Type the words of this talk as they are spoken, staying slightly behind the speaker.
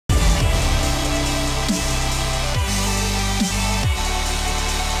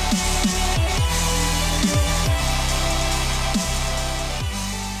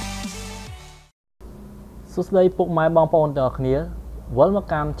សួស្តីពុកម៉ែបងប្អូនទាំងអស់គ្នាវិលមក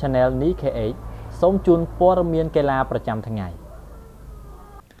កាន់ Channel នេះ KH សូមជូនព័ត៌មានកីឡាប្រចាំថ្ងៃ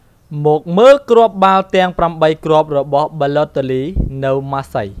មកមើលគ្រាប់បាល់ទាំង8គ្រាប់របស់ Balotelli នៅ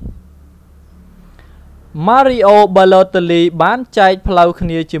Marseille Mario Balotelli បានចែកផ្លូវគ្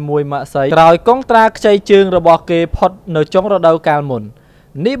នាជាមួយ Marseille ក្រោយកុងត្រាខ្ចីជើងរបស់គេផុតនៅចុងរដូវកាលមុន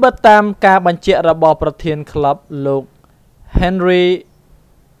នេះបើតាមការបញ្ជាក់របស់ប្រធានក្លឹបលោក Henry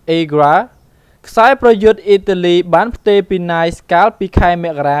Agraខ្សែប្រយុទ្ធអ៊ីតាលីបានផ្ទេរពីណៃស្កាលពីខែម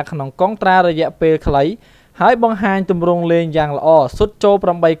ករាក្នុងកុងត្រារយៈពេលខ្លីហើយបង្ហាញទម្រង់លេងយ៉ាងល្អសុទ្ធចូល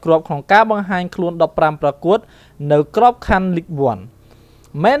8គ្រាប់ក្នុងការបង្ហាញខ្លួន15ប្រកួតនៅក្របខ័ណ្ឌលីក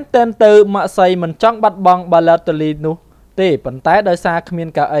1មែនទែនទៅម៉ាក់សៃមិនចង់បាត់បង់ Balotelli នោះទេប៉ុន្តែដោយសារគ្មាន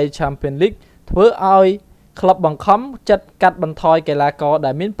កៅអី Champions League ធ្វើឲ្យក្លឹបបង្ខំចិត្តកាត់បន្ថយកីឡាករ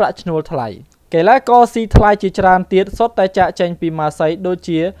ដែលមានប្រាក់ឈ្នួលថ្លៃកីឡាករស៊ីថ្លៃជាច្រើនទៀតសុទ្ធតែចាក់ចេញពី Marseille ដូច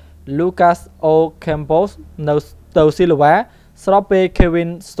ជា Lucas Ocampos នៅទៅ Silva ស្របពេល Kevin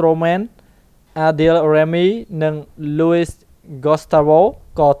Stroman Adil Remy និង Luis Gustavo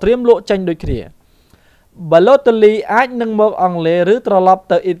ក៏ត្រៀមលក់ចេញដូចគ្នា Balotelli អាចនឹងមកអង់គ្លេសឬត្រឡប់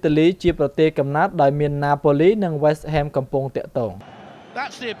ទៅអ៊ីតាលីជាប្រទេសកំណើតដោយមាន Napoli និង West Ham កំពុងតាក់ទង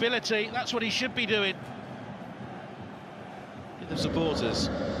That's the ability. That's what he should be doing. The supporters.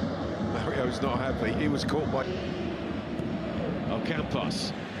 Mario's not happy. He was caught by Ocampos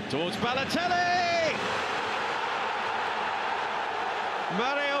towards Balotelli.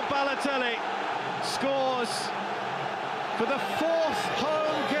 Mario Balotelli scores for the 4th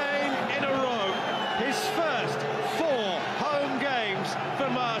home game in a row. His first 4 home games for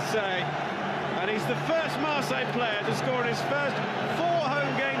Marseille. And he's the first Marseille player to score in his first 4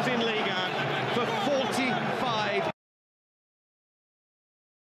 home games in Liga for 45.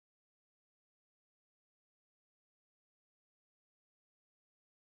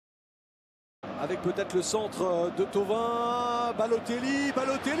 Avec peut-être le centre de Thauvin, Balotelli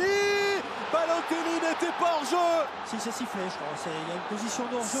n'était pas hors jeu. Si c'est sifflé, je crois. Il y a une position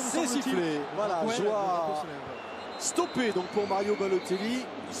de hors jeu. C'est sifflé. Voilà, ouais, joie stoppé donc pour Mario Balotelli.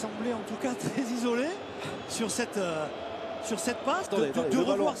 Il semblait en tout cas très isolé sur cette passe. De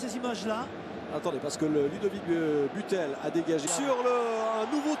revoir ces images-là. Attendez, parce que le Ludovic Butel a dégagé sur un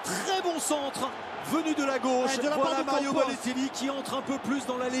nouveau très bon centre venu de la gauche. De la voilà part de Mario Balotelli qui entre un peu plus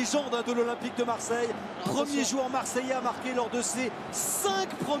dans la légende de l'Olympique de Marseille. Premier joueur marseillais à marquer lors de ses 5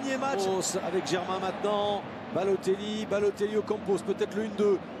 premiers matchs. Avec Germain maintenant. Balotelli au Campos, peut-être le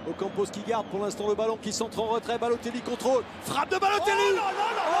 1-2. Au Campos qui garde pour l'instant le ballon, qui centre en retrait. Balotelli contrôle. Frappe de Balotelli.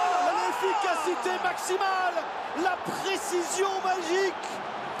 L'efficacité maximale. La précision magique.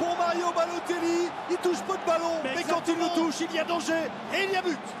 Pour Mario Balotelli, il touche peu de ballon, mais quand il le touche, il y a danger et il y a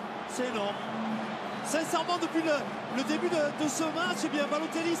but. C'est énorme. Sincèrement, depuis le début de ce match, eh bien,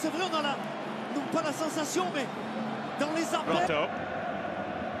 Balotelli, c'est vrai, on a non pas la sensation, mais dans les appels.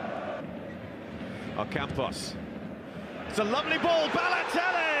 Ocampos. It's a lovely ball,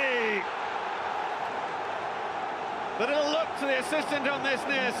 Balotelli! The little look to the assistant on this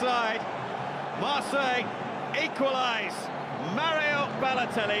near side. Marseille equalise. Mario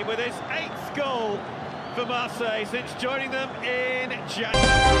Balotelli with his 8th goal for Marseille since joining them in January.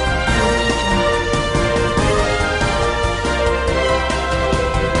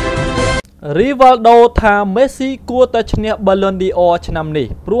 Rivaldo ថា Messi គួរតែឈ្នះ Ballon d'Or ឆ្នាំនេះ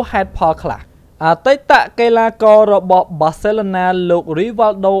ព្រោះហេតុផលខ្លះអតីតកីឡាកររបស់ Barcelona លោក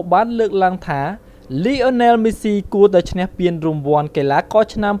Rivaldo បានលើកឡើងថា Lionel Messi គួរតែឈ្នះពានរង្វាន់កីឡាករ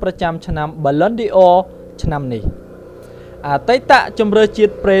ឆ្នាំប្រចាំឆ្នាំ Ballon d'Or ឆ្នាំនេះអតីតជម្រើសជា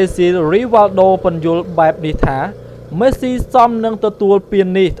តិប្រេស៊ីល Rivaldo បញ្យល់បែបនេះថា Messi សមនឹងទទួលពាន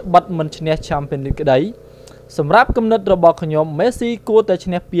នេះត្បិតមិនឈ្នះ Champions League ក្តីសម្រាប់គំនិតរបស់ខ្ញុំ Messi គួរតែ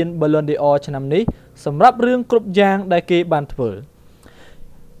ឈ្នះពាន Ballon d'Or ឆ្នាំនេះសម្រាប់រឿងគ្រប់យ៉ាងដែលគេបានធ្វើ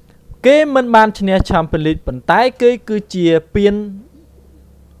គេមិនបានឈ្នះ Champions League ប៉ុន្តែគេគឺជាពាន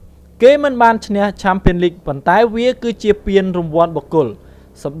គេមិនបានឈ្នះ Champions League ប៉ុន្តែវាគឺជាពានរង្វាន់បុគ្គល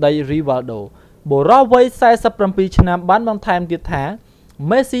សម្ដី Rivaldoបុរសវ័យ47ឆ្នាំបានបន្ថែមទៀតថា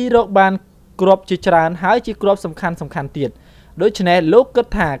Messi រកបានគ្រាប់ជាច្រើនហើយជាគ្រាប់សំខាន់ទៀតដូច្នេះលោកគិត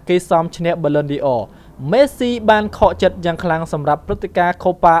ថាគេសមឈ្នះ Ballon d'Or Messi បានខកចិត្តយ៉ាងខ្លាំងសម្រាប់ព្រឹត្តិការណ៍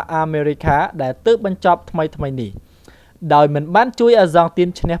Copa America ដែលទើបបញ្ចប់ថ្មីនេះដោយមិនបានជួយអាសង់ទីន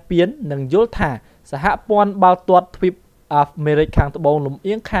ឈ្នះពាននិងយល់ថាសហព័ន្ធបាល់ទាត់ទ្វីបអាមេរិកខាងត្បូងលំ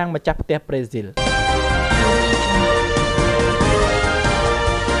អៀងខាងម្ចាស់ផ្ទះប្រេស៊ីល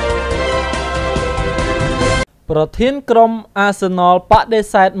ប្រធានក្រុម Arsenal បដិ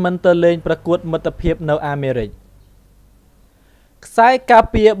សេធមិនទៅលេងប្រកួតមិត្តភាពនៅអាមេរិក ខ្សែការ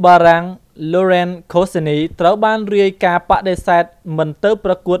ពារបារាំង Laurent Koscielny ត្រូវបានរាយការណ៍បដិសេធមិនទៅ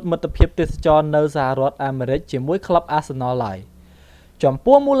ប្រកួតមិត្តភាពទេសចរនៅសហរដ្ឋអាមេរិកជាមួយក្លឹប Arsenal ឡើយចំ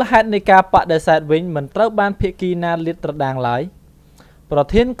ពោះមូលហេតុនៃការបដិសេធវិញមិនត្រូវបានភាគីណាលាតត្រដាងឡើយប្រ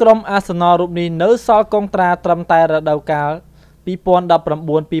ធានក្រុម Arsenal រូបនេះនៅសល់កុងត្រាត្រឹមតែរដូវកាល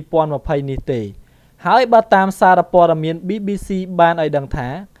 2019-2020 នេះទេហើយបើតាមសារព័ត៌មាន BBC បានឲ្យដឹងថា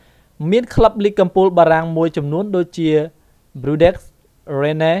មានក្លឹបលីកកំពូលបារាំងមួយចំនួនដូចជា Bruges,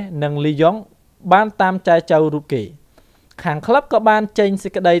 Rennes និង Lyon បានតាមចែចៅរូបគេខាងក្លឹបក៏បានចេញសេ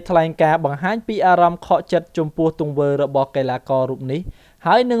ចក្តីថ្លែងការណ៍បង្ហាញពីអារម្មណ៍ខកចិត្តចំពោះទង្វើរបស់កីឡាកររូបនេះ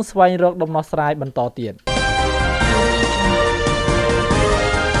ហើយនឹងស្វែងរកដំណោះស្រាយបន្តទៀត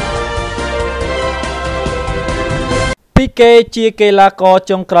ពីគេជាកីឡាករ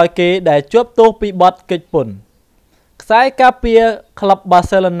ចុងក្រោយគេដែលជាប់ទោសពីបទកិច្ចពន្ធខ្សែការពារក្លឹប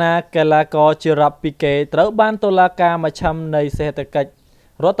Barcelona កីឡាករជារ៉ាប់ពីគេត្រូវបានតុលាការមជ្ឈិមនៃសេដ្ឋកិច្ច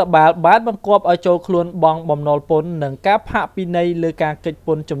រដ្ឋបាលបានបង្គាប់ឲ្យចូលខ្លួនបង់បំណុលពន្ធនិងការផាកពិន័យលើការកិច្ចព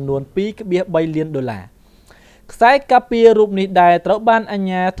ន្ធចំនួន $2.3 លានខ្សែការពាររូបនេះដែរត្រូវបានអាជ្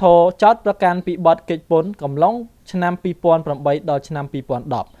ញាធរចោទប្រកាន់ពីបទកិច្ចពន្ធកំឡុងឆ្នាំ2008ដល់ឆ្នាំ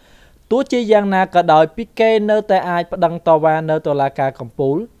2010ទោះជាយ៉ាងណាក៏ដោយពីគេនៅតែអាចប្តឹងតវ៉ានៅតុលាការកំ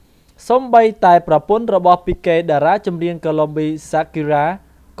ពូលសូម្បីតែប្រពន្ធរបស់ពីគេតារាចម្រៀងកូឡុំប៊ី Shakira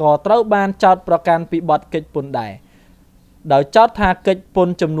ក៏ត្រូវបានចោទប្រកាន់ពីបទកិច្ចពន្ធដែរដោយចោទថាកិច្ចព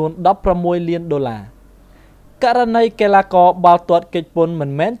ន្ធចំនួន$16 លានករណីកីឡាករបាល់ទាត់កិច្ចពន្ធមិន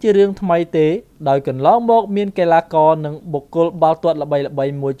មែនជារឿងថ្មីទេដោយកន្លងមកមានកីឡាករនិងបុគ្គលបាល់ទាត់ល្បី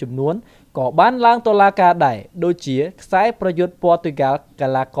ៗមួយចំនួនក៏បានឡើងតុលាការដែរដូចជាខ្សែប្រយុទ្ធព័រទុយហ្គាល់កី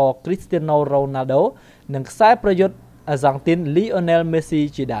ឡាករ Cristiano Ronaldo និងខ្សែប្រយុទ្ធអាហ្សង់ទីន Lionel Messi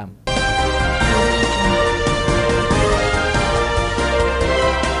ជាដើម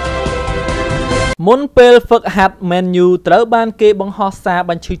មុនពេលហ្វឹកហាត់ Man U ត្រូវបានគេបង្ហោះសារ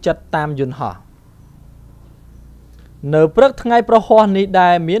បញ្ឈឺចិត្តតាមយន្តហោះនៅព្រឹកថ្ងៃប្រហ័សនេះដែ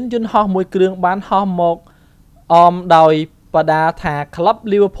រមានយន្តហោះមួយគ្រឿងបានហោះមកអមដោយបដាថាក្លឹប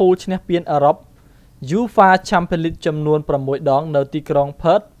Liverpool ឈ្នះពានអឺរ៉ុប UEFA Champions League ចំនួន6ដងនៅទីក្រុង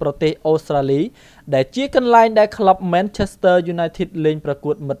Perth ប្រទេសអូស្ត្រាលីដែលជាកន្លែងដែលក្លឹប Manchester United លេងប្រ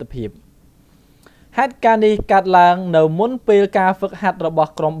កួតមិត្តភាពហេតុការណ៍នេះកាត់ឡើងនៅមុនពេលការហ្វឹកហាត់រប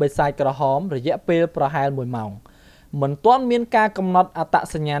ស់ក្រុមបិសាចក្រហមរយៈពេលប្រហែល1ម៉ោងមិនទាន់មានការកំណត់អត្ត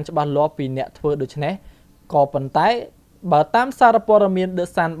សញ្ញាណច្បាស់លាស់ពីអ្នកធ្វើដូច្នេះក៏ប៉ុន្តែបើតាមសារព័ត៌មាន The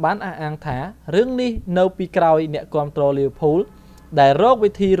Sun បានអះអាងថារឿងនេះនៅពីក្រោយអ្នកគាំទ្រ Liverpool ដែលរក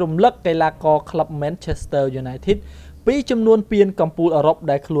វិធីរំលឹកកីឡាករក្លឹប Manchester United ពីចំនួនពានកំពូលអឺរ៉ុប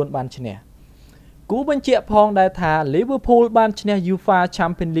ដែលខ្លួនបានឈ្នះគូបញ្ជាក់ផងដែរថា Liverpool បានឈ្នះ UEFA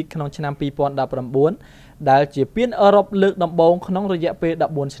Champions League ក្នុងឆ្នាំ2019ដែលជាពានអឺរ៉ុបលើកដំបូងក្នុងរយៈពេល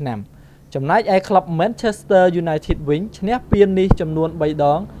14ឆ្នាំចំណែកឯក្លឹប Manchester United វិញឈ្នះពាននេះចំនួន3ដ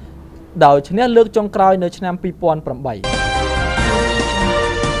ងដោយឈ្នះលើកចុងក្រោយនៅឆ្នាំ2008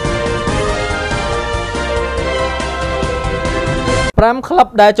 5 ក្លឹប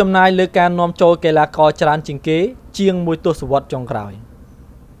ដែលចំណាយលើការនាំចូលកីឡាករច្រើនជាងគេជាង1ទសវត្សរ៍ចុងក្រោយ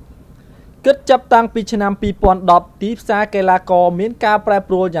គិតចាប់តាំងពីឆ្នាំ2010ទីផ្សារកីឡាករមានការប្រែ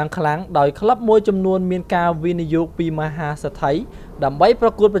ប្រួលយ៉ាងខ្លាំងដោយក្លឹបមួយចំនួនមានការវិនិយោគពីមហាសេដ្ឋីដើម្បីប្រ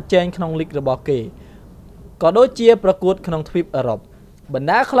កួតប្រជែងក្នុងលីករបស់គេក៏ដូចជាប្រកួតក្នុងទ្វីបអឺរ៉ុបបណ្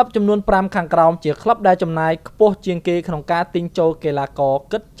ដាក្លឹបចំនួន5ខាងក្រោមជាក្លឹបដែលចំណាយខ្ពស់ជាងគេក្នុងការទិញចូលកីឡាករ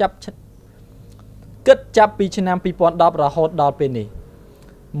គិតចាប់ពីឆ្នាំ2010រហូតដល់ពេលនេះ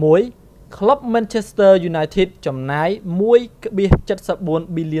 1. ក្លឹប Manchester United ចំណាយ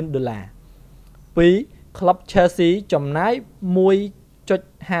 $1.74 ប៊ីលាន 2. ក្លឹប Chelsea ចំណាយ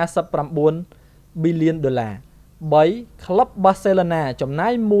 $1.59 ប៊ីលាន 3. ក្លឹប Barcelona ចំណា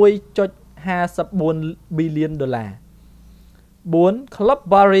យ $1.54 ប៊ីលាន 4. ក្លឹប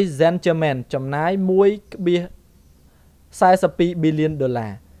Paris Saint-Germain ចំណាយ $1.42 ប៊ីលាន 5.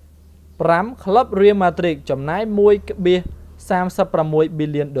 ក្លឹប Real Madrid ចំណាយ $1.36 ប៊ី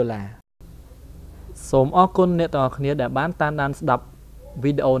លាន សូមអរគុណអ្នកទាំងអស់គ្នាដែលបានតាមដានស្ដាប់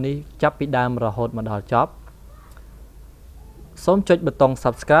វីដេអូនេះចាប់ពីដើមរហូតមកដល់ចប់សូមចុចប៊ូតុង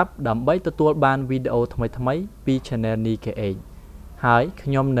Subscribe ដើម្បីទទួលបានវីដេអូថ្មីៗពី Channel នេះគេឯងហើយខ្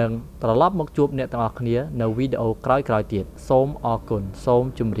ញុំនឹងត្រឡប់មកជួបអ្នកទាំងអស់គ្នានៅវីដេអូក្រោយៗទៀតសូមអរគុណសូម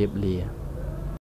ជម្រាបលា